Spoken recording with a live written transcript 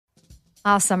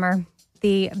Summer,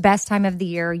 the best time of the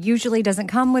year, usually doesn't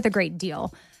come with a great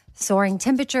deal. Soaring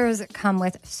temperatures come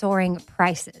with soaring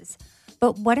prices.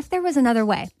 But what if there was another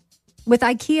way? With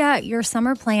IKEA, your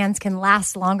summer plans can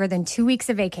last longer than 2 weeks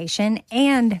of vacation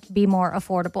and be more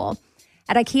affordable.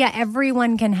 At IKEA,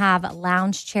 everyone can have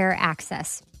lounge chair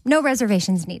access. No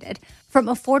reservations needed. From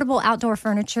affordable outdoor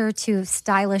furniture to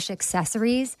stylish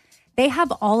accessories, they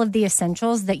have all of the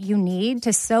essentials that you need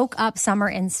to soak up summer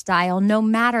in style, no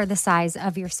matter the size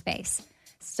of your space.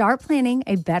 Start planning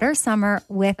a better summer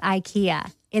with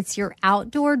IKEA. It's your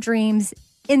outdoor dreams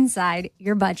inside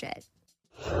your budget.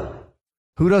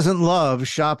 Who doesn't love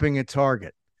shopping at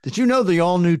Target? Did you know the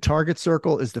all-new Target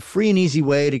Circle is the free and easy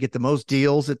way to get the most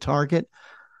deals at Target?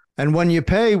 And when you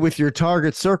pay with your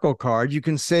Target Circle card, you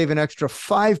can save an extra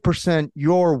 5%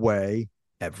 your way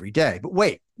every day. But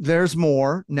wait, there's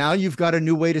more. Now you've got a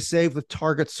new way to save with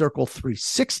Target Circle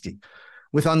 360.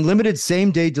 With unlimited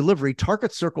same-day delivery,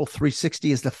 Target Circle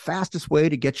 360 is the fastest way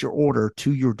to get your order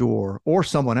to your door or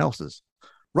someone else's.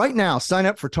 Right now, sign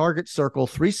up for Target Circle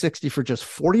 360 for just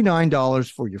 $49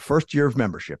 for your first year of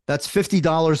membership. That's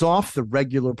 $50 off the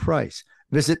regular price.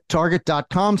 Visit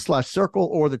target.com/circle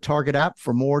or the Target app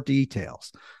for more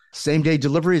details. Same-day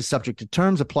delivery is subject to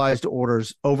terms, applies to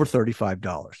orders over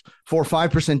 $35. For a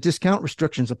 5% discount,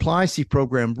 restrictions apply. See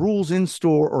program rules in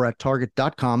store or at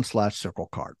target.com/circle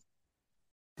card.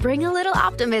 Bring a little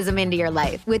optimism into your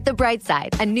life with The Bright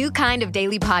Side, a new kind of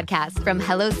daily podcast from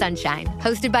Hello Sunshine,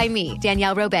 hosted by me,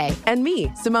 Danielle Robay. And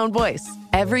me, Simone Boyce.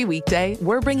 Every weekday,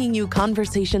 we're bringing you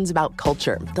conversations about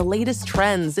culture, the latest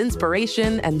trends,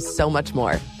 inspiration, and so much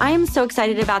more. I am so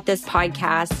excited about this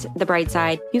podcast, The Bright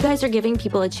Side. You guys are giving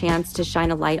people a chance to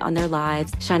shine a light on their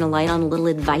lives, shine a light on a little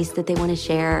advice that they want to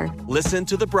share. Listen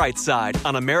to The Bright Side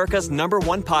on America's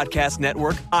 #1 podcast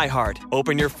network, iHeart.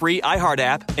 Open your free iHeart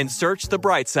app and search The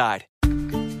Bright Side.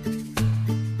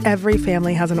 Every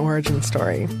family has an origin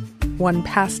story, one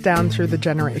passed down through the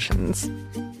generations.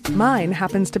 Mine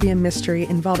happens to be a mystery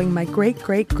involving my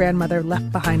great-great-grandmother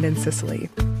left behind in Sicily.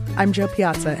 I'm Jo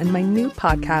Piazza, and my new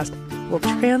podcast will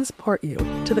transport you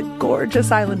to the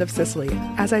gorgeous island of Sicily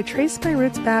as I trace my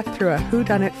roots back through a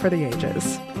whodunit for the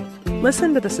ages.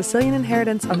 Listen to The Sicilian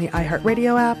Inheritance on the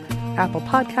iHeartRadio app, Apple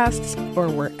Podcasts, or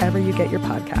wherever you get your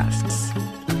podcasts.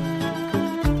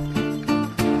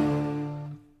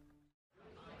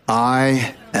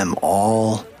 I am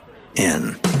all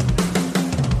in.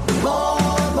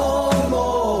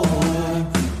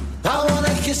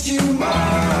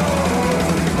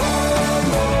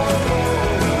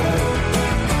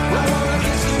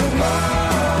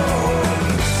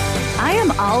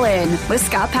 All In with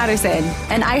Scott Patterson,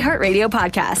 an iHeartRadio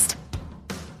podcast.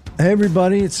 Hey,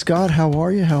 everybody. It's Scott. How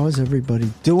are you? How is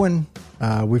everybody doing?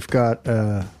 We've got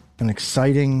an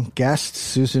exciting guest,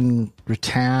 Susan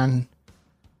Rattan,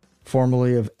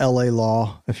 formerly of L.A.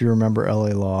 Law. If you remember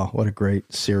L.A. Law, what a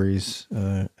great series.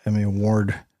 Emmy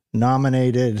Award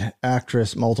nominated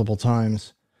actress multiple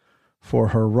times for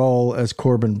her role as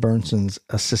Corbin Bernsen's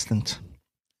assistant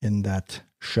in that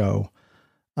show.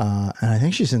 And I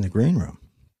think she's in the green room.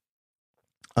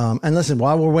 And listen,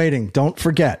 while we're waiting, don't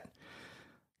forget,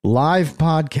 live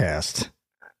podcast,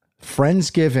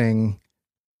 Friendsgiving,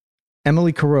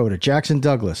 Emily Carota, Jackson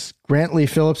Douglas, Grant Lee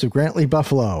Phillips of Grant Lee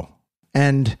Buffalo.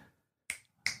 And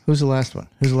who's the last one?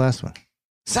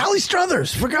 Sally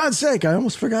Struthers, for God's sake. I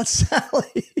almost forgot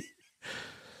Sally.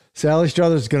 Sally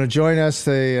Struthers is going to join us,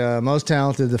 the most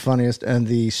talented, the funniest, and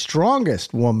the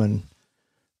strongest woman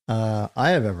I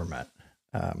have ever met.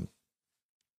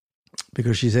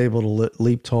 Because she's able to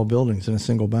leap tall buildings in a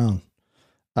single bound,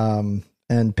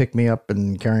 and pick me up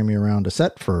and carry me around a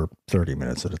set for 30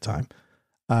 minutes at a time.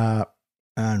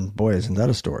 And boy, isn't that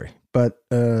a story. But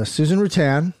Susan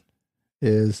Rattan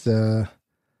is going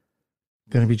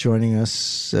to be joining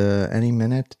us any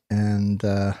minute. And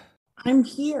I'm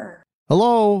here.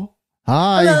 Hello.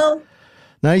 Hi. Hello.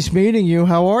 Nice meeting you.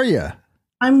 How are you?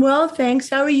 I'm well, thanks.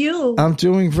 How are you? I'm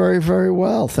doing very, very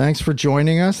well. Thanks for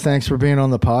joining us. Thanks for being on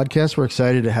the podcast. We're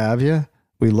excited to have you.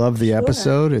 We love the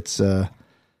episode. It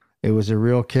was a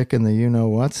real kick in the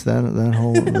you-know-whats, that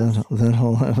whole that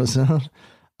whole episode.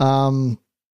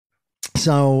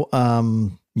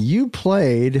 You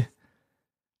played,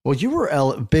 well, you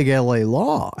were big LA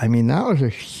Law. I mean, that was a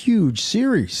huge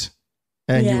series.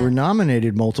 And you were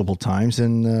nominated multiple times,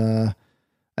 and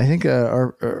I think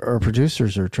our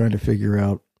producers are trying to figure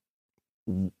out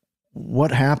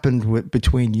what happened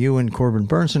between you and Corbin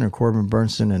Bernsen, or Corbin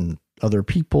Bernsen and other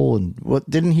people, and what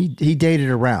didn't he dated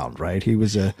around, right? He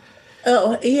was a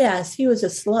Oh yes, he was a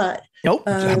slut. Nope.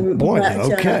 Boy,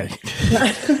 okay.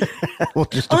 We'll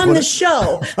on the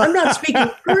show. I'm not speaking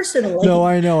personally. No,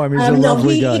 I know. I mean, he's a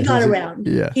lovely guy. He got around.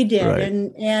 Yeah, he did.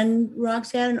 Right. And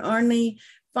Roxanne and Arnie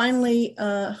finally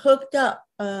hooked up,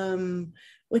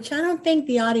 which I don't think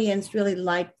the audience really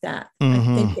liked that.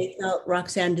 I think they felt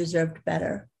Roxanne deserved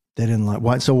better. They didn't like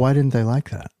why? So why didn't they like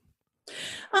that?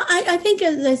 I think,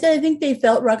 as I said, I think they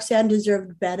felt Roxanne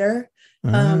deserved better.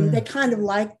 They kind of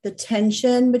liked the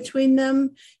tension between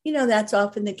them. You know, that's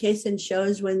often the case in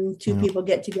shows when two people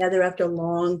get together after a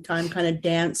long time, kind of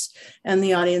dance, and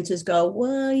the audiences go,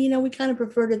 well, you know, we kind of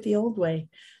preferred it the old way.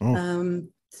 But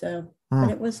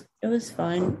it was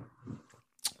fine.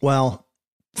 Well,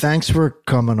 thanks for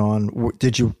coming on.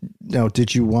 Did you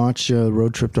watch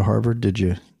Road Trip to Harvard? Did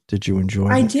you enjoy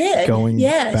it? I did. Going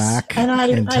back, and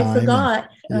I forgot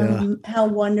how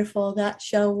wonderful that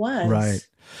show was.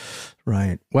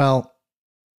 Right. Well,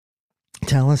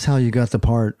 tell us how you got the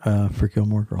part for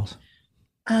Gilmore Girls.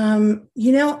 You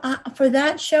know, for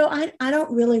that show, I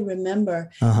don't really remember.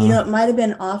 You know, it might have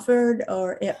been offered,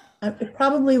 or it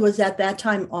probably was at that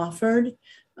time offered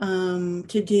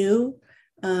to do.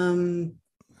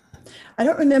 I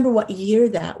don't remember what year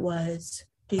that was.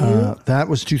 Do you? That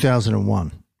was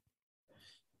 2001.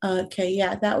 Okay,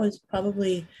 yeah, that was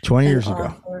probably 20 years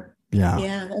ago.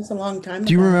 Yeah, that's a long time.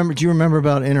 Do you remember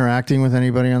about interacting with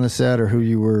anybody on the set, or who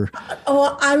you were?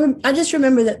 Oh, I just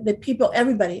remember that the people,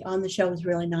 everybody on the show was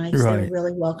really nice. Right. They were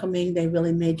really welcoming. They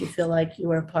really made you feel like you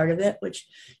were a part of it, which,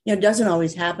 you know, doesn't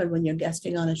always happen when you're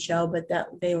guesting on a show. But that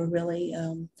they were really.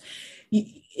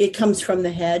 It comes from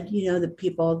the head. You know, the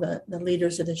people, the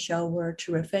leaders of the show were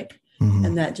terrific,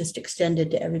 and that just extended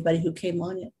to everybody who came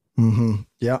on it.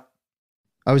 Yeah,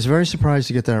 I was very surprised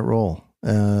to get that role.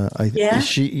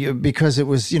 Because it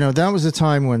was, you know, that was a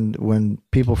time when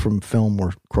people from film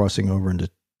were crossing over into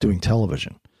doing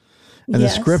television, and the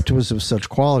script was of such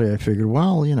quality. I figured,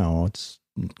 well, you know, it's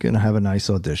going to have a nice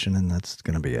audition, and that's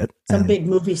going to be it. Some big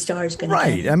movie star is going to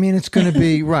right. I mean, it's going to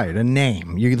be a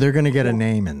name. They're going to get a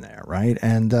name in there, right?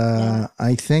 And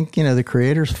I think, you know, the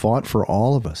creators fought for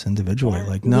all of us individually.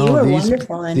 Like, no, you were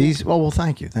wonderful. Well,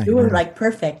 thank you. You were like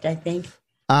perfect, I think.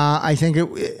 I think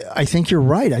you're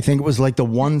right. I think it was like the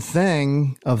one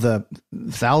thing of the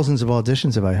thousands of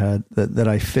auditions that I had that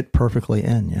I fit perfectly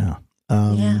in. Yeah.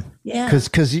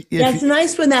 Because it's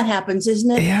nice when that happens, isn't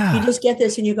it? Yeah. You just get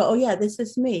this and you go, oh yeah, this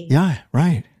is me. Yeah.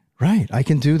 Right. I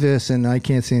can do this, and I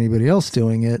can't see anybody else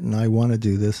doing it, and I want to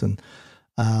do this, and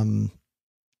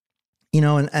you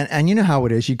know, and you know how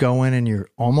it is. You go in and you're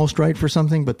almost right for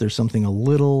something, but there's something a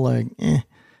little like,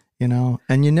 you know,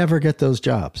 and you never get those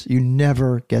jobs. Isn't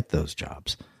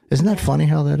that funny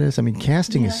how that is? I mean,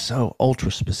 casting is so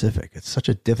ultra specific. It's such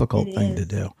a difficult thing to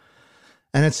do.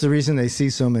 And it's the reason they see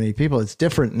so many people. It's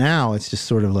different now. It's just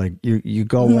sort of like you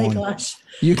go on. Oh my gosh.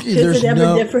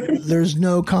 There's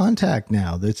no contact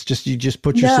now. It's just, you just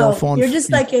put yourself on. You're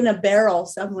just like in a barrel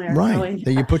somewhere. Right.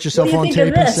 You put yourself on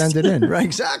tape and send it in. Right.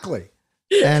 Exactly.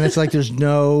 And it's like there's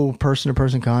no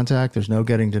person-to-person contact. There's no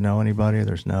getting to know anybody.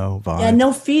 There's no vibe. Yeah,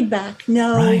 no feedback.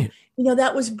 No, right. You know,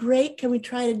 that was great. Can we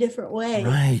try it a different way?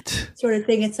 Right. Sort of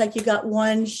thing. It's like you got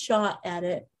one shot at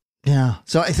it. Yeah.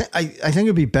 So I think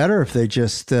it'd be better if they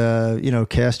just, you know,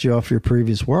 cast you off your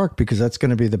previous work, because that's going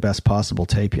to be the best possible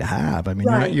tape you have. I mean,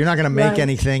 you're not going to make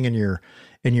anything in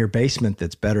your basement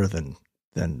that's better than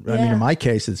I mean, in my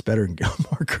case, it's better than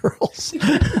Gilmore Girls.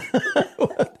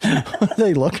 What are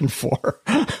they looking for?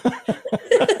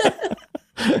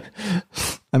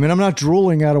 I mean, I'm not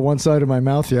drooling out of one side of my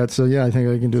mouth yet, so yeah, I think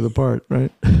I can do the part, right?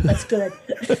 That's good.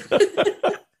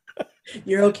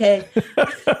 You're okay.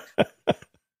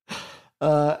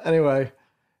 Anyway,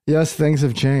 yes, things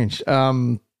have changed.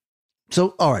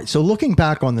 So, all right. So looking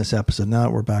back on this episode, now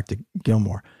that we're back to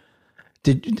Gilmore,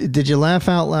 did you laugh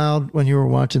out loud when you were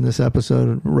watching this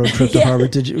episode, Road Trip to Harvard?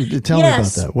 Did you tell me about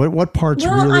that? What parts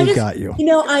really got you? You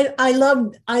know,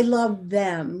 I loved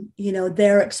them. You know,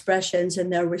 their expressions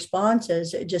and their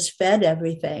responses. It just fed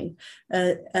everything.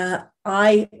 I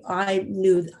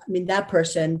knew. I mean, that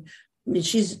person. I mean,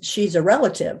 she's a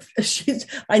relative.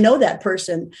 I know that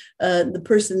person, the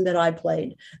person that I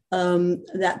played,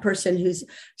 that person who's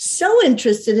so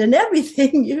interested in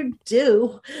everything you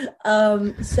do.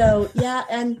 So yeah,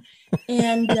 and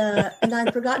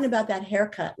I'd forgotten about that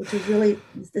haircut, which is really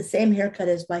the same haircut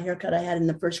as my haircut I had in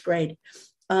the first grade.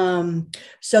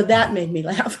 So that made me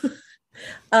laugh.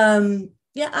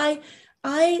 Yeah, I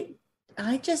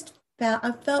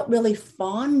felt really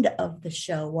fond of the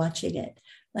show watching it.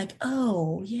 Like,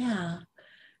 oh, yeah,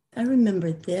 I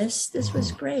remember this. This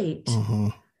was great. Mm-hmm.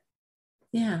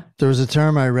 Yeah. There was a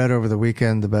term I read over the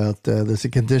weekend about there's a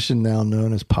condition now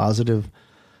known as positive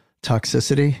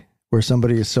toxicity, where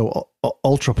somebody is so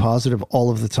ultra positive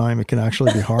all of the time, it can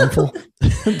actually be harmful to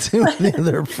the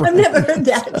other friend. I've never heard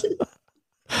that.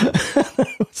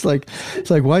 It's like,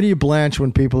 why do you blanch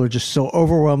when people are just so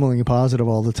overwhelmingly positive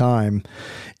all the time,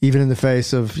 even in the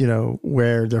face of,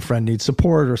 where their friend needs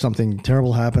support or something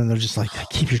terrible happened? They're just like,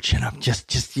 keep your chin up. Just,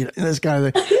 this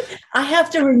guy. I have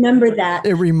to remember that.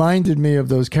 It reminded me of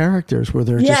those characters where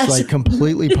they're just like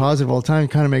completely positive all the time.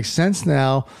 It kind of makes sense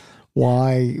now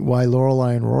why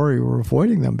Lorelai and Rory were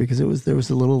avoiding them, because there was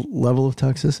a little level of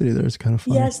toxicity there. It's kind of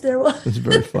funny. Yes, there was. It's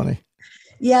very funny.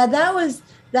 Yeah, that was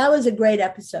a great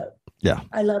episode. Yeah.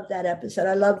 I loved that episode.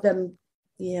 I loved them,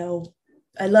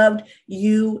 I loved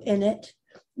you in it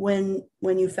when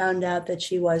you found out that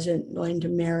she wasn't going to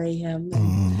marry him,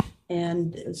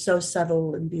 and it was so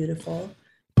subtle and beautiful.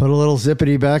 Put a little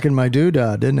zippity back in my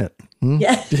doodah, didn't it?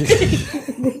 Yeah,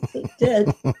 it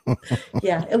did.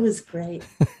 Yeah, it was great.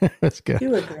 That's good. You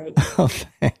were great. Oh,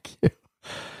 thank you.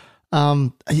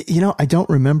 I don't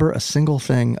remember a single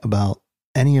thing about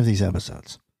any of these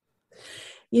episodes.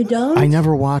 You don't? I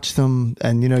never watched them.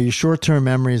 And, your short-term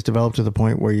memory is developed to the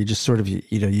point where you just sort of,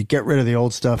 you get rid of the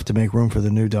old stuff to make room for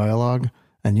the new dialogue.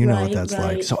 And you know what that's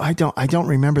like. So I don't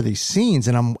remember these scenes,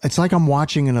 and it's like I'm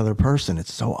watching another person.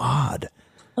 It's so odd.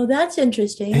 Oh, that's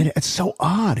interesting. And it's so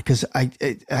odd because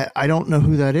I don't know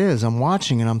who that is. I'm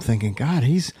watching and I'm thinking, God,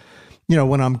 he's,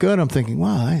 when I'm good, I'm thinking,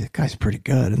 wow, that guy's pretty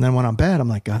good. And then when I'm bad, I'm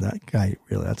like, God, that guy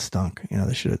really, that stunk.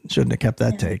 They shouldn't have kept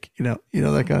that take, that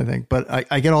kind of thing. But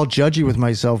I get all judgy with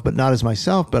myself, but not as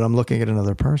myself, but I'm looking at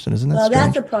another person. Isn't that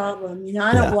strange? That's a problem.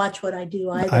 I don't watch what I do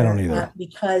either. I don't either.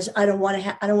 Because I don't want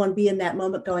to be in that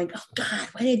moment going, oh God,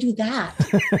 why did I do that?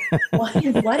 why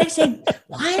did I say,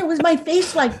 why was my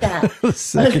face like that?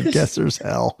 Second guesser's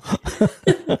hell.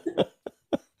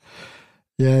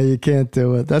 Yeah, you can't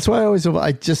do it. That's why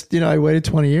I waited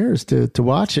 20 years to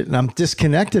watch it, and I'm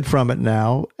disconnected from it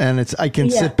now. And I can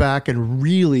sit back and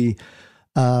really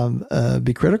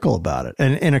be critical about it,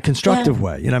 and in a constructive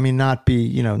way. Not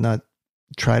be, not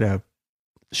try to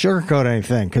sugarcoat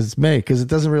anything because it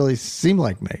doesn't really seem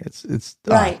like me. It's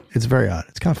right. Odd. It's very odd.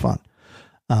 It's kind of fun.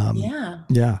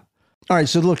 Yeah. All right.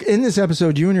 So look, in this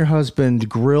episode, you and your husband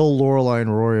grill Lorelai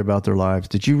and Rory about their lives.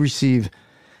 Did you receive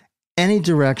any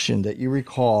direction that you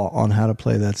recall on how to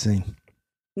play that scene?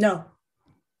 No.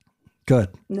 Good.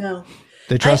 No.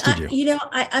 They trusted you.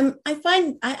 I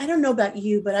find, I don't know about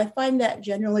you, but I find that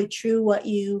generally true. What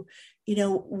you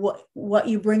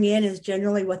bring in is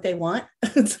generally what they want.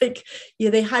 It's like,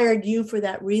 they hired you for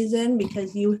that reason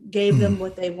because you gave them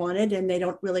what they wanted, and they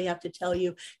don't really have to tell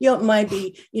you, it might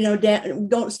be,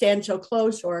 don't stand so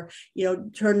close, or,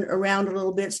 turn around a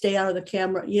little bit, stay out of the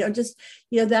camera,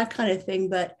 that kind of thing.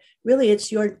 But really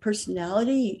it's your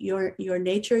personality, your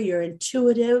nature, your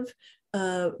intuitive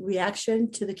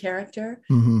reaction to the character.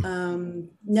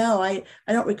 No, I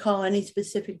don't recall any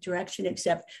specific direction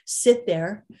except sit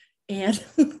there and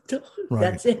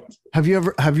that's it. Have you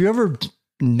ever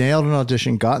nailed an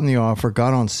audition, gotten the offer,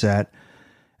 got on set,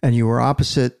 and you were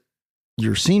opposite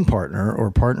your scene partner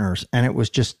or partners, and it was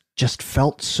just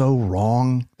felt so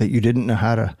wrong that you didn't know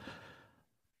how to,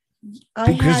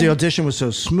 because the audition was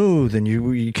so smooth and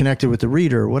you connected with the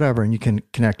reader or whatever, and you can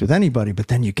connect with anybody, but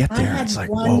then you get there and it's like,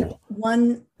 whoa.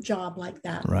 One job like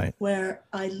that, right, where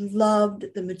I loved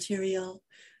the material.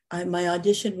 My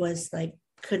audition was like,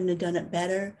 couldn't have done it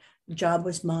better. The job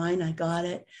was mine. I got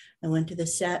it. I went to the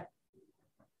set.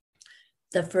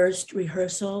 The first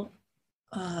rehearsal,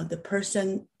 the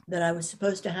person that I was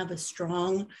supposed to have a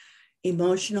strong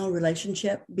emotional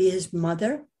relationship, be his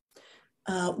mother,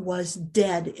 was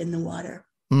dead in the water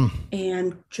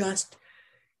and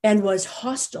was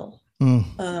hostile.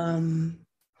 And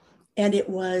it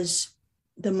was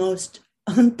the most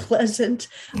unpleasant.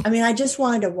 I mean, I just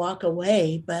wanted to walk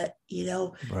away, but you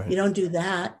don't do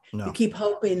that. No. You keep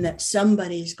hoping that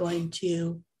somebody's going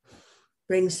to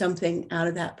bring something out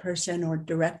of that person, or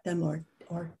direct them, or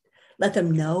let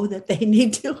them know that they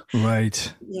need to.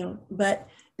 Right. But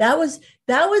that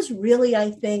was really,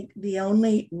 I think, the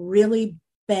only really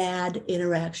bad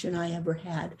interaction I ever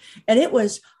had. And it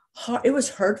was hard, it was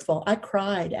hurtful. I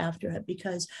cried after it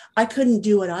because I couldn't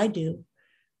do what I do.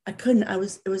 I couldn't.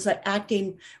 It was like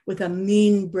acting with a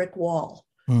mean brick wall,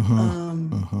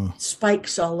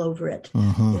 spikes all over it.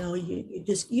 You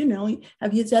just,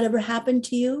 has that ever happened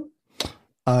to you?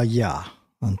 Yeah,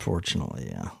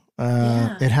 unfortunately.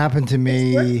 Yeah. It happened to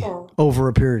me over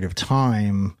a period of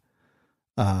time,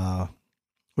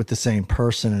 with the same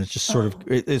person. And it just sort of,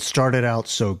 it started out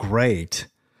so great.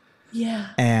 Yeah.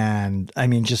 And I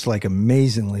mean, just like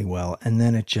amazingly well. And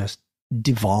then it just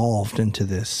devolved into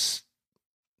this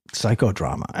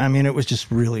psychodrama. I mean, it was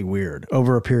just really weird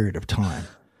over a period of time.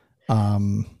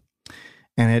 And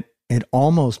it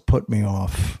almost put me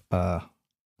off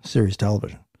series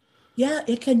television. Yeah,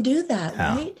 it can do that,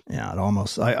 right? Yeah, it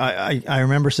almost. I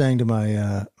remember saying to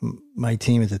my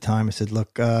team at the time, I said,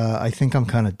 "Look, I think I'm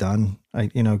kind of done.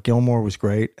 Gilmore was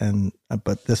great,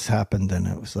 but this happened, and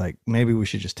it was like maybe we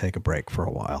should just take a break for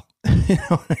a while." You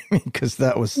know what I mean? Because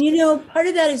that was, part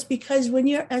of that is because when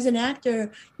you're as an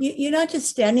actor, you're not just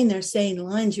standing there saying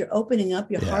lines. You're opening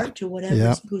up your heart to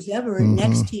who's ever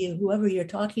next to you, whoever you're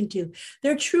talking to.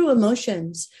 They're true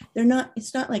emotions. They're not.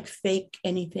 It's not like fake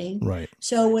anything. Right.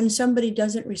 So when somebody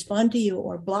doesn't respond to you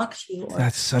or blocks you, or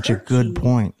that's such a good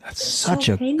point. That's such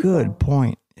a good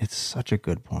point. It's such a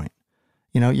good point.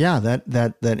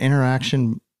 That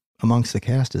interaction amongst the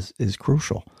cast is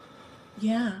crucial.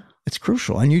 Yeah. It's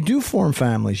crucial. And you do form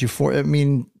families.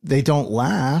 They don't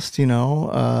last,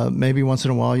 maybe once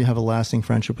in a while you have a lasting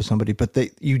friendship with somebody, but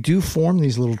you do form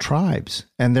these little tribes,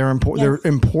 and they're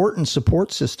important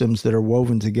support systems that are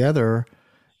woven together,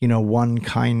 one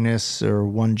kindness or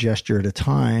one gesture at a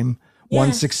time,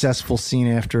 one successful scene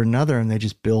after another, and they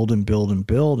just build and build and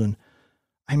build. And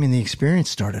I mean, the experience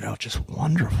started out just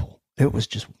wonderful. It was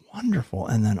just wonderful.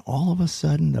 And then all of a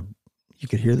sudden you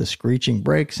could hear the screeching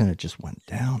brakes, and it just went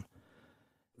down.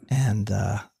 And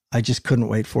I just couldn't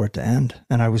wait for it to end.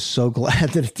 And I was so glad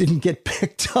that it didn't get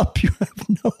picked up. You have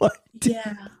no idea.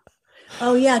 Yeah.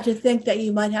 Oh, yeah. To think that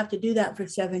you might have to do that for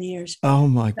 7 years. Oh,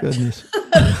 my goodness.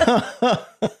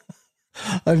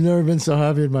 I've never been so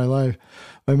happy in my life.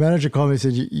 My manager called me and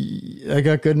said, "I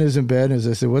got good news and bad news."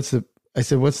 I said, "What's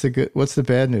the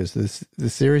bad news? The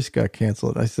series got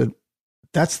canceled." I said,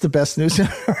 "That's the best news I've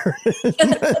heard."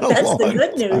 That's the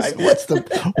good news.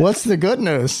 What's the good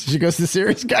news? She goes, "The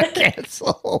series got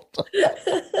canceled."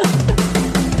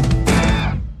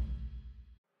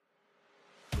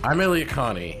 I'm Elliot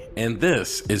Connie, and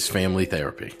this is Family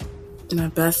Therapy. My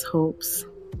best hopes,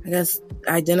 I guess,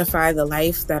 identify the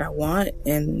life that I want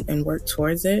and work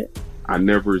towards it. I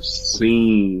never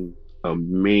seen a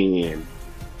man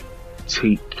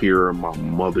take care of my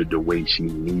mother the way she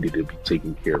needed to be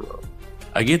taken care of.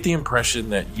 I get the impression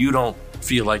that you don't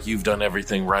feel like you've done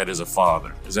everything right as a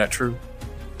father. Is that true?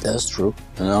 That's true,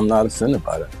 and I'm not offended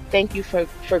by that. Thank you for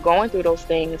going through those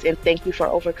things, and thank you for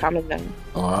overcoming them.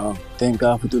 Wow. Thank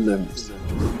God for deliverance.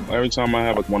 Every time I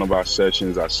have one of our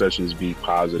sessions be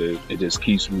positive. It just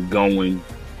keeps me going.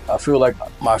 I feel like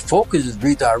my focus is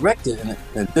redirected in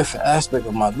a different aspect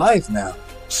of my life now.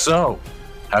 So,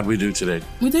 how'd we do today?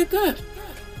 We did good.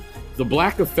 The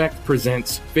Black Effect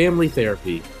presents Family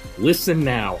Therapy. Listen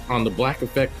now on the Black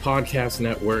Effect Podcast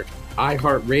Network,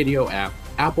 iHeartRadio app,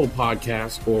 Apple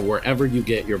Podcasts, or wherever you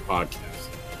get your podcasts.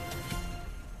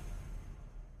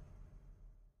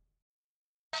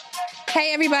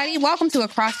 Hey everybody, welcome to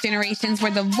Across Generations,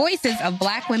 where the voices of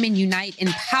Black women unite in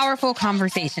powerful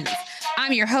conversations.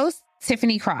 I'm your host,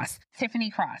 Tiffany Cross.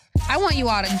 I want you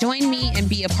all to join me and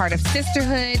be a part of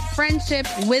sisterhood, friendship,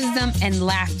 wisdom, and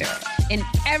laughter. In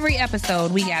every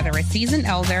episode, we gather a seasoned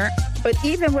elder. But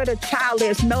even with a child,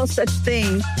 there's no such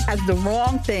thing as the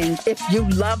wrong thing if you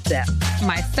love them.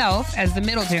 Myself as the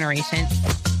middle generation.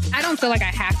 I don't feel like I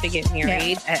have to get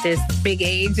married at this big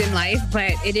age in life,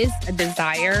 but it is a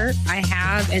desire I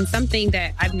have and something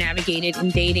that I've navigated in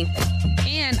dating.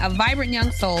 And a vibrant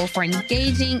young soul for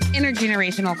engaging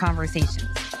intergenerational conversations.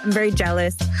 I'm very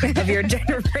jealous of your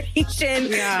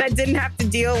generation that didn't have to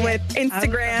deal with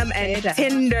Instagram and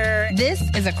Tinder. This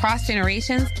is Across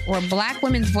Generations, where Black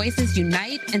women's voices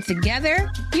unite, and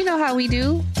together, you know how we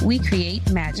do, we create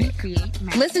magic.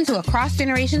 Listen to Across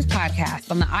Generations podcast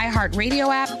on the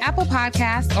iHeartRadio app, Apple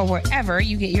Podcasts, or wherever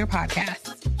you get your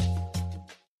podcasts.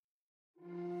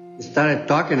 We started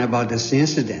talking about this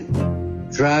incident.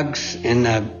 Drugs and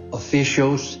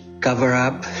officials cover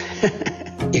up.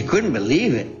 You couldn't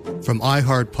believe it. From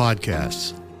iHeart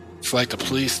Podcasts. It's like the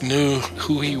police knew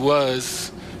who he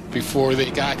was before they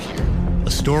got here.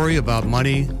 A story about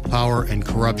money, power, and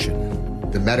corruption.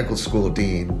 The medical school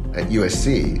dean at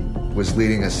USC was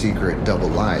leading a secret double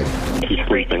life. Is she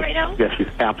breathing right now? Yes, she's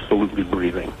absolutely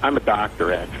breathing. I'm a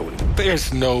doctor, actually.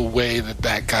 There's no way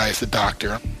that guy's a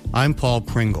doctor. I'm Paul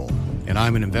Pringle, and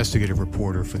I'm an investigative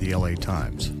reporter for the LA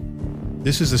Times.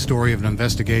 This is the story of an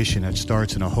investigation that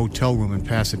starts in a hotel room in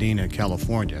Pasadena,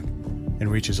 California,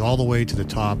 and reaches all the way to the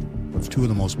top of two of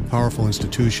the most powerful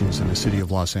institutions in the city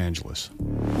of Los Angeles.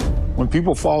 When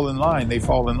people fall in line, they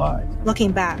fall in line.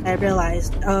 Looking back, I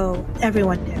realized,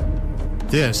 everyone knew.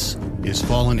 This is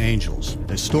Fallen Angels,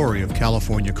 a story of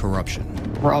California corruption.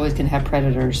 We're always going to have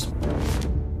predators.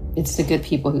 It's the good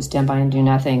people who stand by and do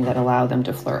nothing that allow them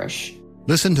to flourish.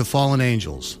 Listen to Fallen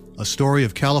Angels A Story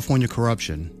of California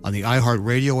Corruption on the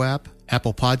iHeartRadio app,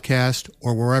 Apple Podcast,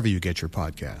 or wherever you get your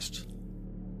podcasts.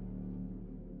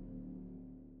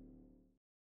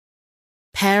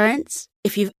 Parents,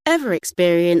 if you've ever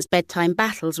experienced bedtime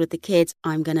battles with the kids,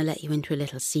 I'm going to let you into a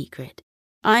little secret.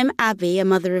 I'm Abby, a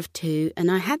mother of 2, and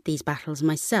I had these battles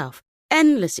myself.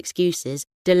 Endless excuses,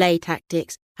 delay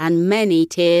tactics, and many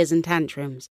tears and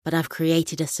tantrums. But I've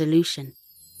created a solution.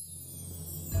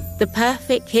 The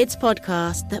perfect kids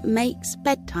podcast that makes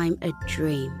bedtime a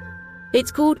dream.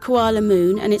 It's called Koala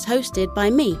Moon, and it's hosted by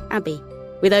me, Abby,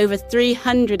 with over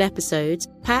 300 episodes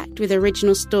packed with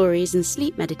original stories and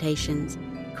sleep meditations.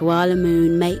 Koala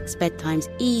Moon makes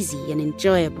bedtimes easy and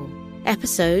enjoyable.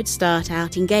 Episodes start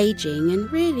out engaging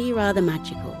and really rather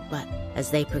magical, but as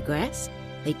they progress,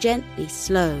 they gently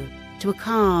slow to a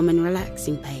calm and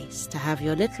relaxing pace to have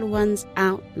your little ones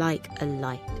out like a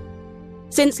light.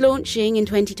 Since launching in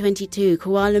 2022,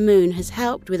 Koala Moon has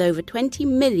helped with over 20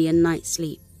 million nights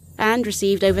sleep and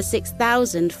received over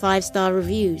 6,000 5-star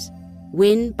reviews.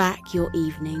 Win back your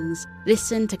evenings.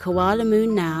 Listen to Koala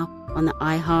Moon now on the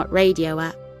iHeartRadio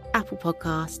app, Apple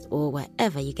Podcasts, or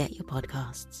wherever you get your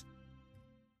podcasts.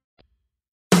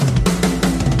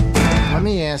 Let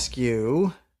me ask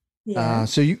you,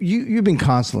 so you've been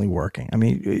constantly working. I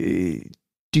mean,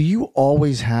 do you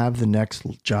always have the next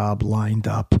job lined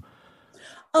up?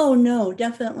 Oh, no,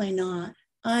 definitely not.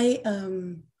 I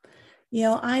don't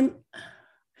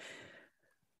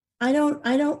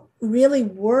really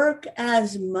work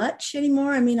as much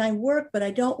anymore. I mean, I work, but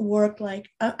I don't work like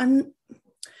I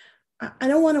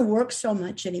don't want to work so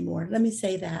much anymore. Let me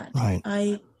say that.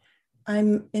 Right.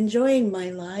 I'm enjoying my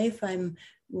life. I'm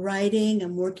writing.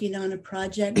 I'm working on a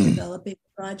project, developing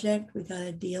a project. We got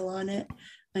a deal on it.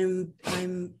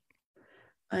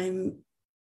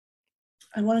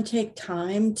 I want to take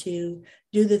time to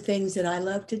do the things that I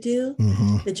love to do.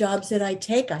 Mm-hmm. The jobs that I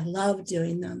take, I love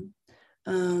doing them.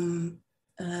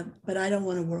 But I don't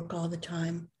want to work all the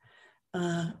time.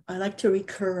 I like to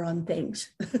recur on things.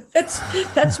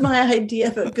 That's my idea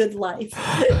of a good life.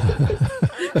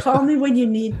 Call me when you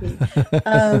need me.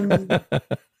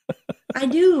 I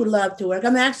do love to work.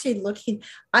 I'm actually looking.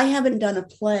 I haven't done a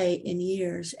play in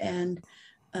years, and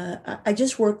I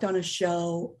just worked on a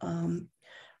show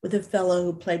with a fellow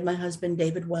who played my husband,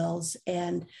 David Wells,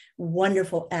 and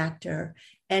wonderful actor.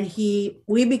 And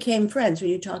we became friends.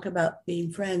 When you talk about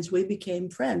being friends, we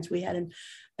became friends. We had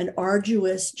an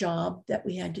arduous job that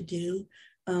we had to do.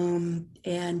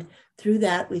 And through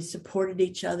that, we supported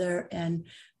each other. And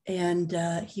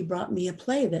he brought me a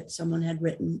play that someone had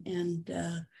written. And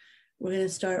we're going to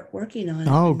start working on it.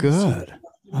 Oh, good.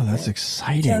 Oh, that's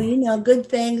exciting. So, good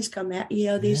things come at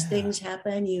these things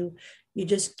happen. You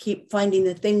just keep finding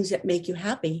the things that make you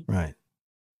happy. Right.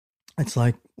 It's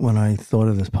like when I thought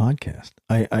of this podcast,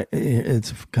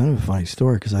 it's kind of a funny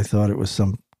story because I thought it was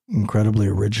some incredibly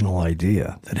original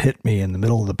idea that hit me in the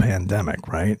middle of the pandemic.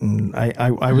 Right. And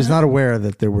I was not aware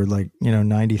that there were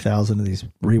 90,000 of these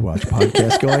rewatch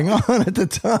podcasts going on at the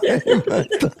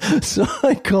time. So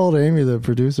I called Amy, the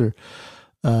producer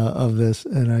of this,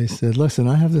 and I said, listen,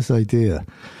 I have this idea.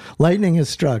 Lightning has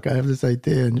struck. I have this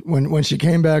idea. And when she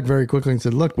came back very quickly and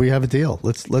said, look, we have a deal.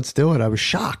 Let's do it. I was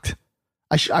shocked.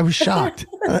 I was shocked.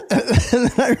 And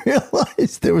then I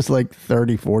realized there was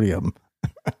 30, 40 of them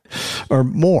or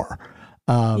more.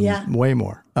 Way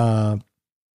more.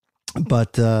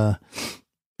 But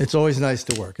it's always nice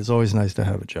to work. It's always nice to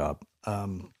have a job.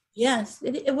 Yes.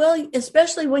 It will,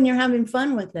 especially when you're having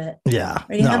fun with it. Yeah.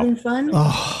 Are you having fun?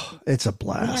 Oh, it's a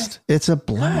blast. Yeah. It's a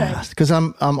blast. Because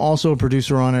I'm also a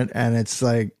producer on it. And it's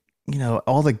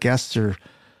all the guests are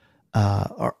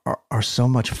so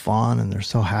much fun, and they're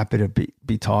so happy to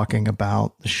be talking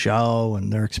about the show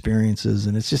and their experiences.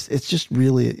 And it's just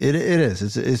really, it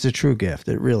is. It's a true gift.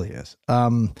 It really is.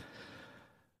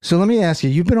 So let me ask you,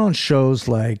 you've been on shows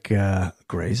like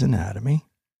Grey's Anatomy,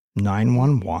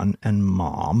 911, and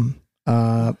Mom.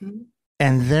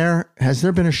 And has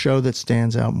there been a show that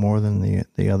stands out more than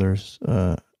the others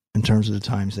in terms of the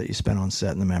times that you spent on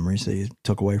set and the memories that you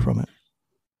took away from it?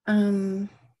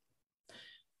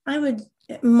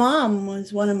 Mom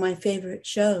was one of my favorite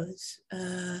shows,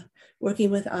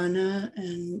 working with Anna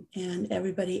and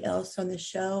everybody else on the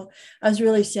show. I was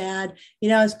really sad.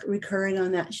 I was recurring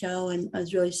on that show, and I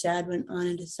was really sad when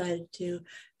Anna decided to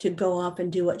go off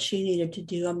and do what she needed to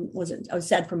do. I was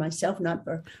sad for myself, not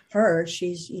for her.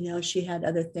 She had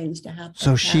other things to happen.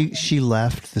 So she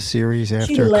left the series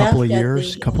after a couple of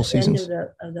years, couple seasons?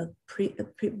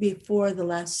 Before the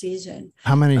last season.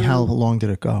 How long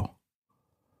did it go?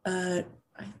 I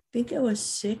think it was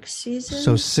 6 seasons.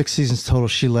 So 6 seasons total.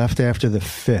 She left after the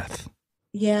 5th.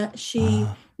 Yeah, she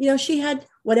she had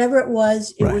whatever it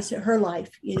was Right. her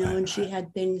life, and she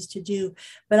had things to do.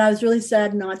 But I was really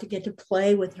sad not to get to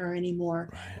play with her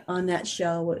anymore on that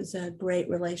show. It was a great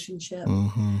relationship.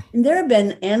 Mm-hmm. And there have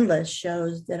been endless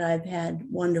shows that I've had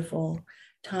wonderful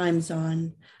times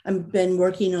on. I've been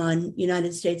working on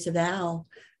United States of Al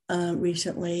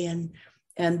recently, and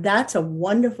that's a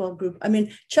wonderful group. I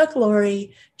mean, Chuck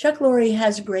Lorre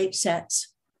has great sets.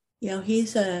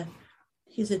 He's a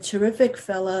terrific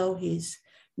fellow. He's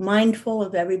mindful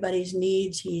of everybody's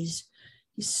needs. He's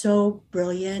so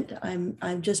brilliant.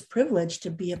 I'm just privileged to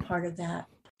be a part of that.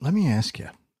 Let me ask you,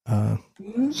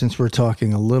 since we're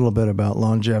talking a little bit about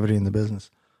longevity in the business,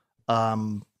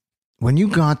 when you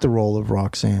got the role of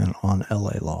Roxanne on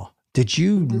LA Law, did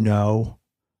you know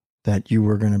that you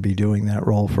were going to be doing that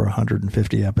role for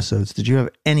 150 episodes? Did you have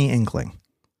any inkling?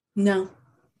 No.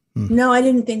 No, I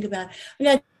didn't think about it. I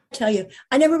got to tell you,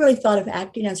 I never really thought of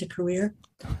acting as a career.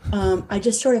 I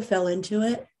just sort of fell into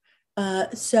it.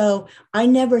 So I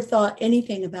never thought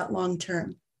anything about long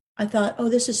term. I thought, oh,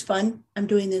 this is fun. I'm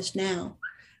doing this now.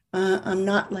 I'm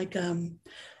not like in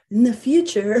the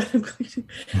future.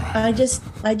 I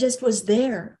just was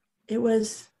there. It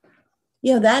was,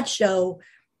 that show,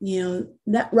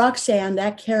 that Roxanne,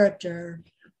 that character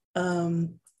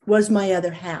was my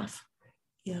other half.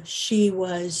 She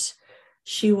was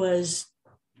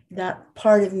that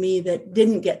part of me that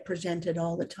didn't get presented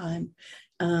all the time.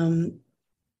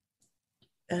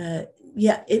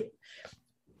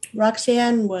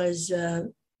 Roxanne was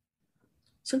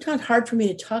sometimes hard for me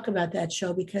to talk about that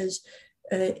show because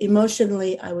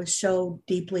emotionally I was so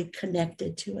deeply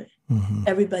connected to it. Mm-hmm.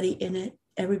 Everybody in it,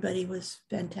 everybody was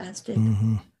fantastic.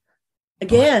 Mm-hmm.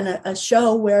 Again, a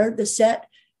show where the set,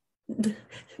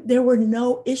 there were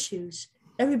no issues.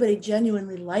 Everybody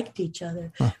genuinely liked each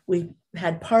other. Huh. We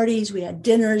had parties, we had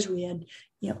dinners, we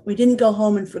didn't go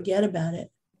home and forget about it.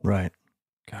 Right.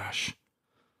 Gosh.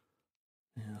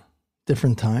 Yeah.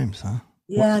 Different times, huh?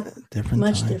 Yeah.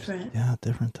 Much times. Different. Yeah,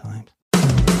 different times.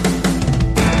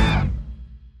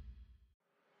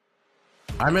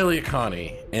 I'm Elliot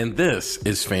Connie, and this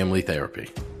is Family Therapy.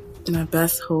 My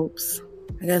best hopes,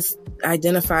 I guess,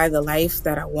 identify the life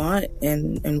that I want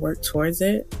and work towards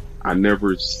it. I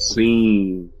never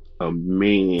seen a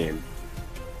man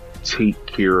take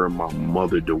care of my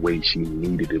mother the way she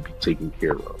needed to be taken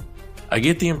care of. I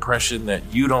get the impression that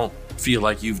you don't feel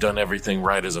like you've done everything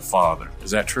right as a father. Is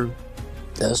that true?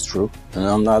 That's true. And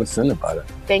I'm not offended by that.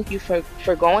 Thank you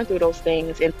for going through those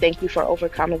things, and thank you for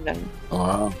overcoming them.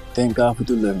 Wow. Thank God for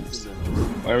deliverance.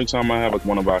 Every time I have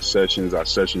one of our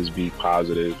sessions be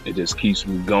positive. It just keeps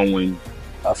me going.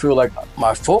 I feel like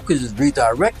my focus is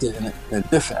redirected in a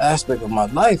different aspect of my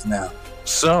life now.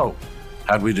 So,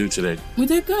 how'd we do today? We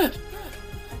did good.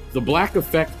 The Black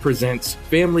Effect presents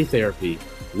Family Therapy.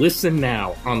 Listen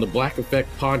now on the Black Effect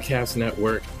Podcast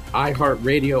Network,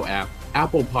 iHeartRadio app,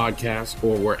 Apple Podcasts,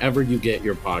 or wherever you get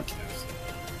your podcasts.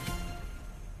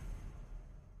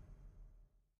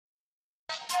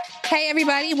 Hey,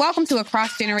 everybody. Welcome to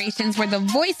Across Generations, where the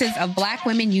voices of Black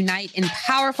women unite in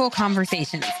powerful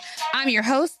conversations. I'm your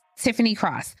host, Tiffany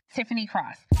Cross.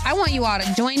 I want you all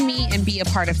to join me and be a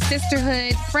part of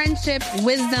sisterhood, friendship,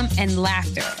 wisdom, and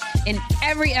laughter. In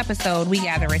every episode, we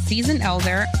gather a seasoned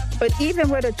elder. But even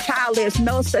with a child, there's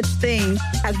no such thing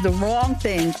as the wrong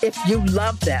thing if you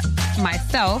love them.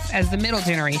 Myself as the middle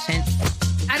generation.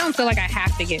 I don't feel like I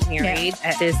have to get married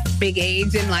at this big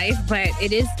age in life, but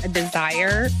it is a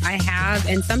desire I have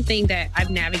and something that I've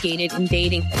navigated in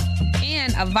dating.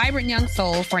 And a vibrant young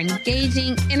soul for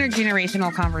engaging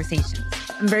intergenerational conversations.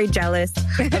 I'm very jealous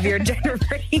of your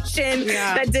generation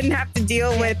that didn't have to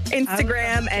deal with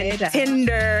Instagram and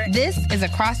Tinder. This is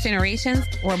Across Generations,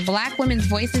 where Black women's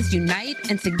voices unite,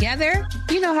 and together,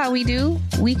 you know how we do,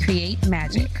 we create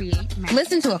magic.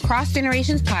 Listen to Across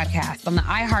Generations podcast on the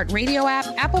iHeartRadio app,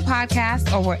 Apple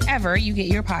Podcasts, or wherever you get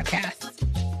your podcasts.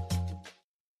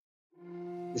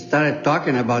 We started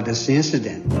talking about this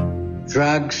incident.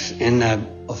 Drugs and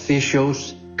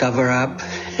officials cover up.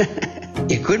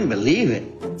 You couldn't believe it.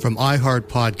 From iHeart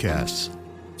Podcasts.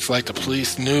 It's like the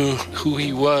police knew who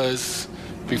he was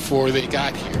before they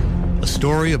got here. A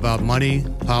story about money,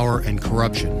 power, and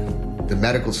corruption. The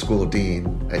medical school dean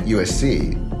at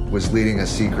USC was leading a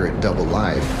secret double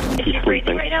life. She's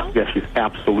breathing right now? Yes, she's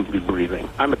absolutely breathing.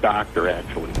 I'm a doctor,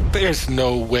 actually. There's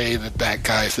no way that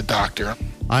guy's a doctor.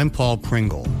 I'm Paul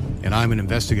Pringle, and I'm an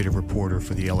investigative reporter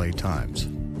for the LA Times.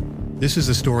 This is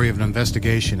the story of an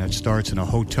investigation that starts in a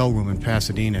hotel room in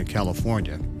Pasadena,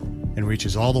 California, and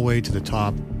reaches all the way to the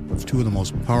top of two of the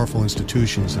most powerful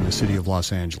institutions in the city of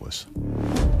Los Angeles.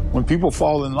 When people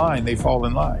fall in line, they fall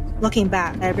in line. Looking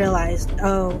back, I realized,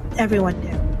 everyone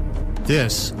knew.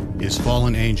 This is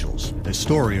Fallen Angels, a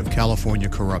story of California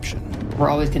corruption. We're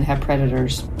always going to have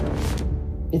predators.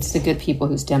 It's the good people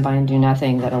who stand by and do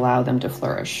nothing that allow them to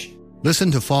flourish. Listen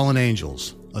to Fallen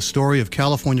Angels, a story of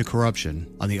California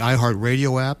corruption on the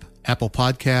iHeartRadio app, Apple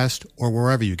Podcast, or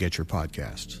wherever you get your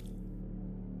podcasts.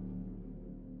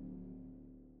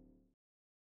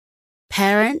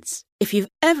 Parents, if you've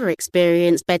ever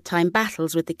experienced bedtime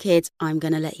battles with the kids, I'm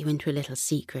going to let you into a little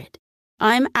secret.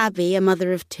 I'm Abby, a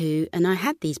mother of 2, and I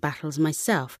had these battles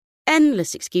myself.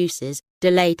 Endless excuses,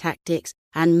 delay tactics,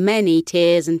 and many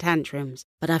tears and tantrums.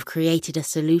 But I've created a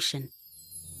solution.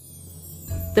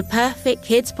 The perfect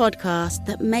kids podcast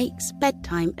that makes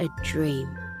bedtime a dream.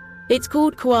 It's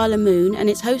called Koala Moon, and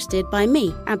it's hosted by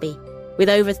me, Abby. With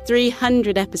over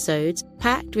 300 episodes,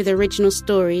 packed with original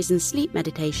stories and sleep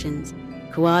meditations,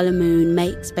 Koala Moon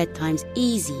makes bedtimes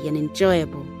easy and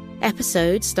enjoyable.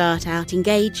 Episodes start out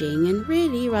engaging and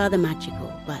really rather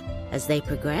magical, but as they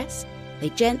progress, they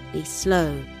gently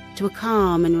slow to a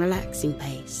calm and relaxing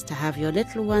pace to have your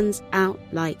little ones out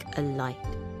like a light.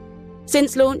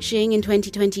 Since launching in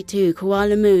 2022,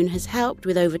 Koala Moon has helped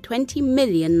with over 20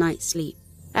 million nights' sleep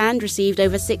and received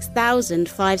over 6,000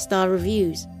 5-star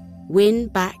reviews. Win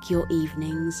back your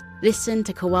evenings. Listen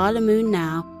to Koala Moon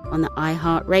now on the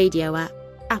iHeartRadio app,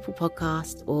 Apple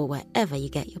Podcasts, or wherever you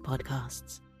get your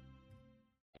podcasts.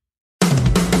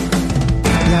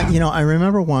 Yeah, I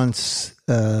remember once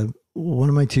one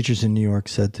of my teachers in New York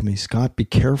said to me, Scott, be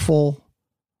careful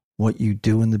what you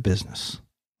do in the business,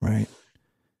 right?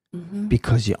 Mm-hmm.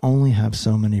 Because you only have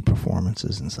so many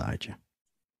performances inside you.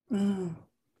 Mm.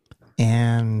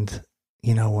 And,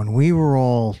 when we were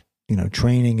all,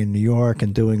 training in New York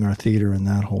and doing our theater and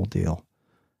that whole deal,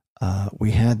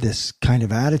 we had this kind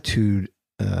of attitude,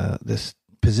 this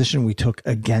position we took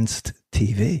against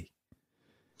TV.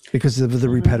 Because of the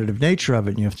repetitive nature of it,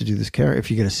 and you have to do this character. If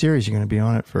you get a series, you're going to be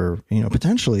on it for,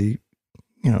 potentially,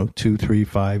 2, 3,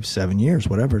 5, 7 years,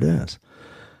 whatever it is.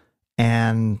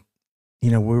 And,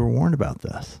 we were warned about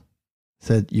this.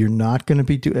 Said, you're not going to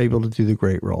be able to do the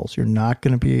great roles. You're not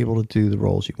going to be able to do the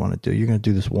roles you want to do. You're going to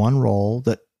do this one role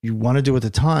that you want to do at the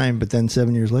time, but then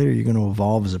 7 years later, you're going to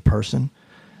evolve as a person.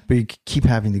 But you keep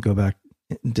having to go back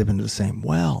and dip into the same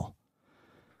well.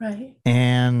 Right.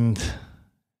 And...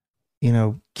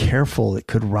 careful, it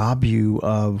could rob you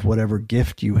of whatever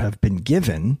gift you have been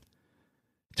given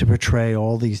to portray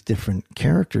all these different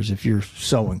characters if you're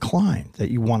so inclined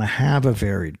that you want to have a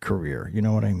varied career. You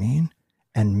know what I mean?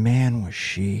 And man, was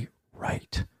she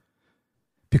right.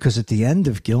 Because at the end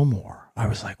of Gilmore, I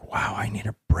was like, wow, I need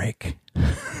a break.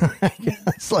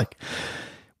 It's like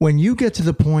when you get to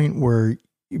the point where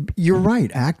you're right,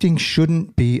 acting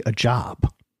shouldn't be a job.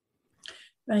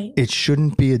 Right. It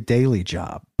shouldn't be a daily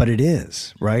job, but it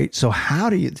is, right? So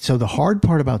so the hard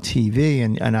part about TV,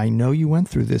 and I know you went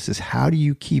through this, is how do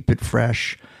you keep it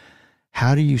fresh?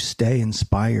 How do you stay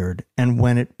inspired? And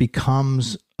when it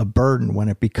becomes a burden, when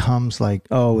it becomes like,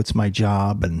 oh, it's my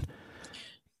job, and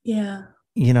yeah,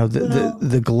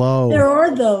 the glow. There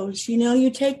are those, you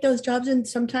take those jobs, and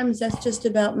sometimes that's just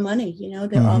about money.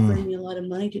 They're offering you a lot of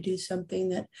money to do something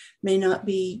that may not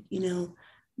be,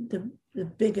 the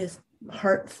biggest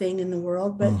heart thing in the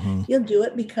world, but you'll do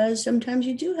it because sometimes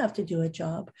you do have to do a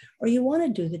job, or you want to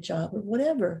do the job, or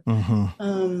whatever.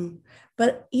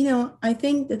 But I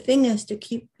think the thing is to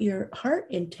keep your heart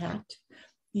intact,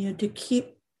 to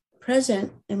keep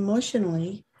present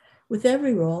emotionally with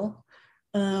every role.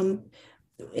 In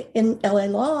LA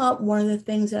Law, one of the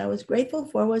things that I was grateful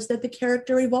for was that the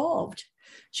character evolved.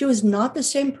 She was not the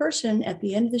same person at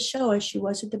the end of the show as she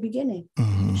was at the beginning.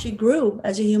 She grew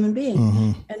as a human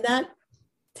being. And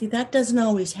that doesn't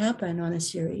always happen on a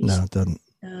series. No, it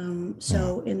doesn't.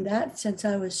 So in that sense,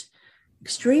 I was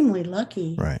extremely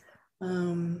lucky. Right.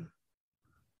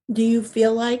 Do you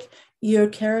feel like your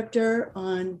character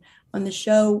on the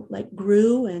show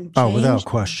grew and changed? Oh, without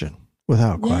question.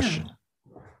 Without question.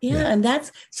 Yeah. And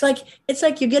it's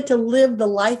like you get to live the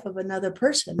life of another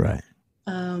person. Right.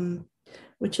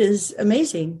 Which is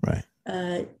amazing. Right.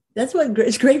 That's what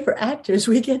is great for actors.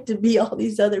 We get to be all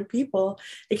these other people,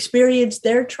 experience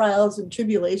their trials and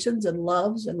tribulations and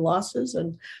loves and losses,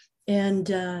 and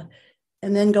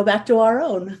then go back to our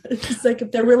own. It's like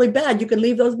if they're really bad, you can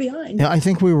leave those behind. Yeah, I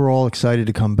think we were all excited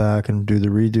to come back and do the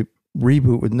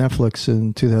reboot with Netflix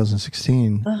in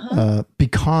 2016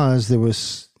 because there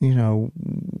was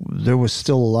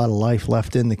still a lot of life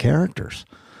left in the characters,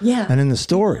 and in the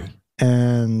story,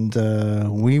 and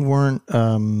we weren't.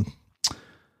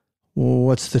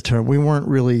 What's the term? We weren't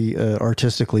really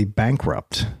artistically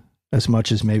bankrupt as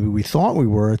much as maybe we thought we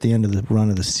were at the end of the run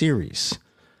of the series.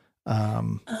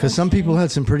 Because some people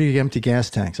had some pretty empty gas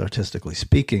tanks, artistically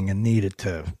speaking, and needed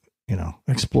to,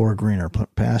 explore greener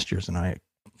pastures. And I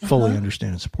fully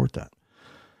understand and support that.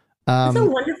 It's so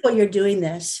wonderful you're doing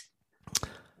this.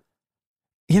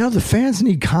 The fans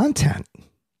need content.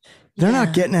 They're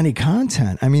not getting any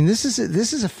content. I mean, this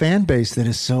is a fan base that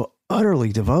is so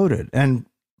utterly devoted, and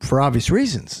for obvious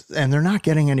reasons, and they're not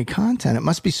getting any content. It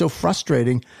must be so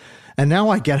frustrating. And now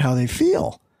I get how they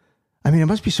feel. I mean, it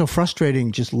must be so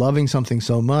frustrating just loving something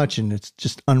so much, and it's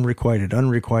just unrequited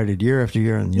year after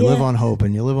year, and you live on hope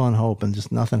and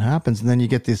just nothing happens. And then you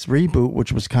get this reboot,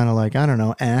 which was kind of like, I don't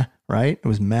know, right? It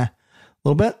was meh a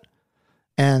little bit.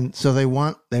 And so they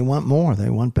want more, they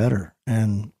want better.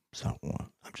 And so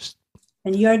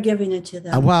and you're giving it to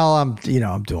them. Well, I'm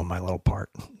doing my little part.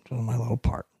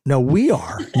 No, we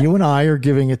are. You and I are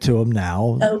giving it to them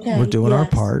now. Okay. We're doing our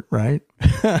part, right?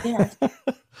 Yes.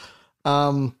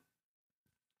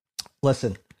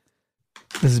 Listen,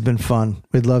 this has been fun.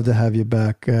 We'd love to have you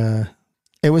back.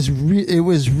 It was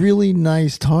really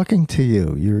nice talking to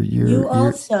you. You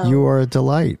are a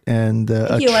delight, and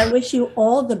thank you. I wish you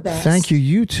all the best. Thank you.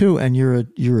 You too. And you're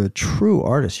a true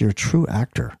artist. You're a true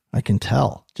actor. I can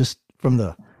tell just from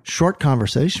the short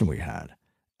conversation we had.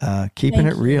 Keeping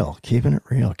it real, keeping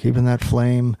that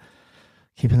flame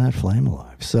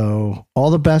alive. So all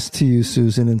the best to you,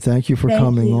 Susan, and thank you for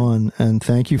coming on, and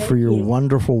thank you for your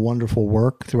wonderful, wonderful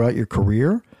work throughout your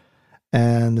career,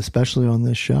 and especially on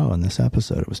this show and this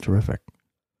episode. It was terrific.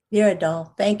 You're a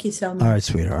doll. Thank you so much. All right,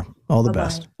 sweetheart. All the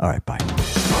best. All right, bye.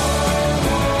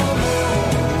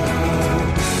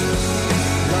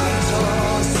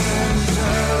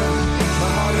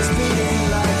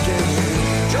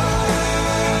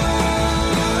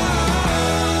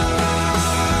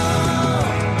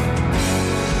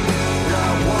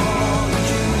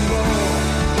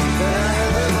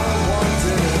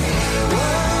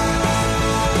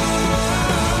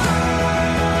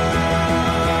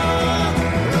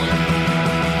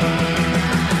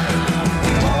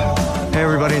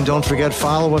 And don't forget,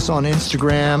 follow us on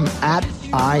Instagram at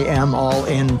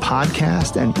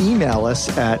IamAllInPodcast and email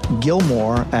us at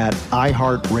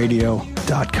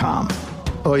Gilmore@iHeartRadio.com.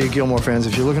 Oh, you Gilmore fans,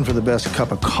 if you're looking for the best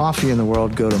cup of coffee in the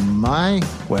world, go to my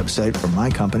website for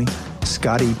my company,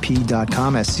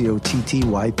 ScottyP.com,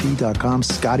 SCOTTYP.com,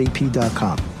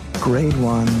 ScottyP.com. Grade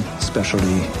 1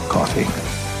 specialty coffee.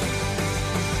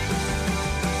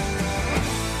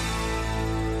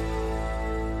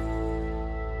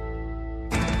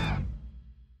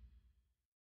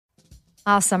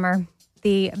 Summer,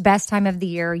 the best time of the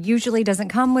year, usually doesn't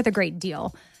come with a great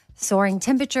deal. Soaring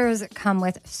temperatures come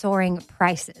with soaring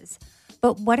prices.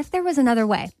 But what if there was another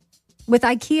way? With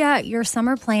IKEA, your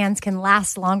summer plans can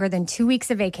last longer than 2 weeks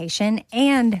of vacation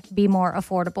and be more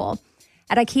affordable.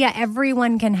 At IKEA,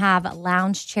 everyone can have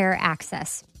lounge chair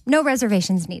access. No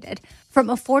reservations needed. From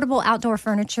affordable outdoor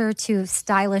furniture to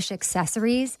stylish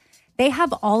accessories, they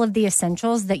have all of the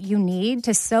essentials that you need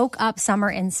to soak up summer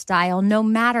in style, no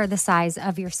matter the size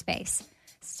of your space.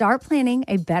 Start planning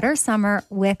a better summer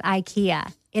with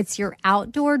IKEA. It's your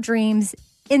outdoor dreams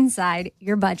inside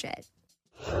your budget.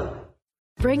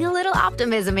 Bring a little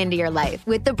optimism into your life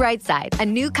with The Bright Side, a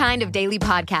new kind of daily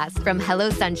podcast from Hello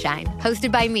Sunshine,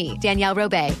 hosted by me, Danielle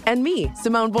Robay. And me,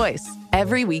 Simone Boyce.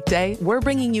 Every weekday, we're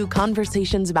bringing you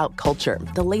conversations about culture,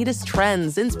 the latest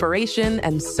trends, inspiration,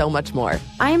 and so much more.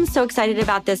 I am so excited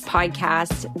about this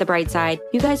podcast, The Bright Side.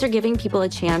 You guys are giving people a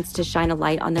chance to shine a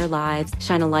light on their lives,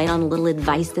 shine a light on a little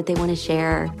advice that they want to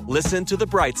share. Listen to The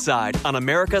Bright Side on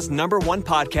America's #1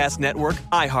 podcast network,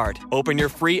 iHeart. Open your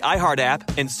free iHeart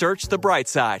app and search The Bright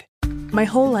Side. My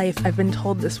whole life, I've been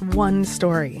told this one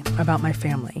story about my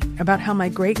family, about how my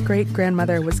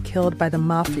great-great-grandmother was killed by the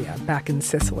mafia back in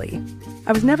Sicily.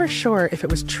 I was never sure if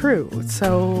it was true,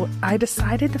 so I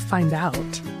decided to find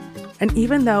out. And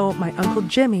even though my Uncle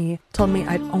Jimmy told me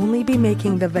I'd only be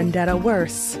making the vendetta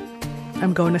worse,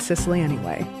 I'm going to Sicily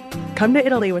anyway. Come to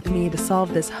Italy with me to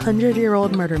solve this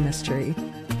 100-year-old murder mystery.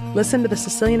 Listen to The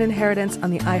Sicilian Inheritance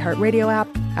on the iHeartRadio app,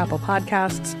 Apple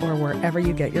Podcasts, or wherever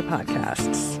you get your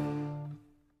podcasts.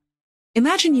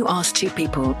 Imagine you ask two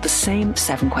people the same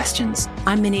 7 questions.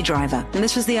 I'm Minnie Driver, and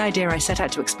this was the idea I set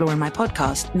out to explore in my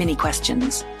podcast, Minnie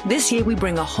Questions. This year, we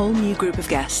bring a whole new group of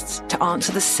guests to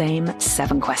answer the same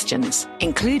 7 questions,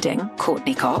 including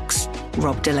Courtney Cox,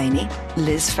 Rob Delaney,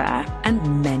 Liz Phair,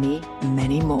 and many,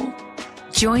 many more.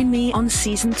 Join me on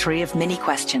Season 3 of Minnie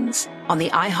Questions on the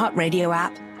iHeartRadio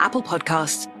app, Apple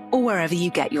Podcasts, or wherever you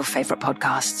get your favorite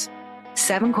podcasts.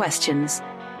 7 questions,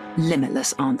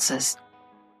 limitless answers.